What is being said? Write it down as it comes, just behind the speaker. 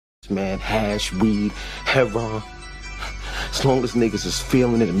man, hash, weed, heroin. As long as niggas is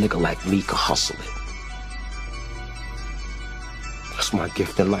feeling it, a nigga like me can hustle it. That's my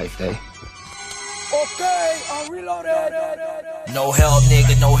gift in life, eh? Okay, I'm reloaded. No help,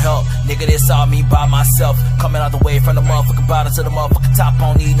 nigga, no help. Nigga, this all me by myself. Coming all the way from the motherfucking bottom to the motherfucking top,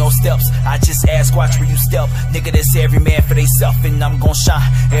 don't need no steps. I just ask, watch where you step. Nigga, this every man for theyself, and I'm gon' shine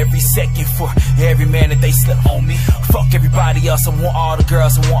every second for every man that they slip on me. Fuck everybody else, I want all the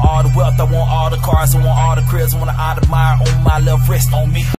girls, I want all the wealth, I want all the cars, I want all the cribs, I want to admire on my left wrist on me.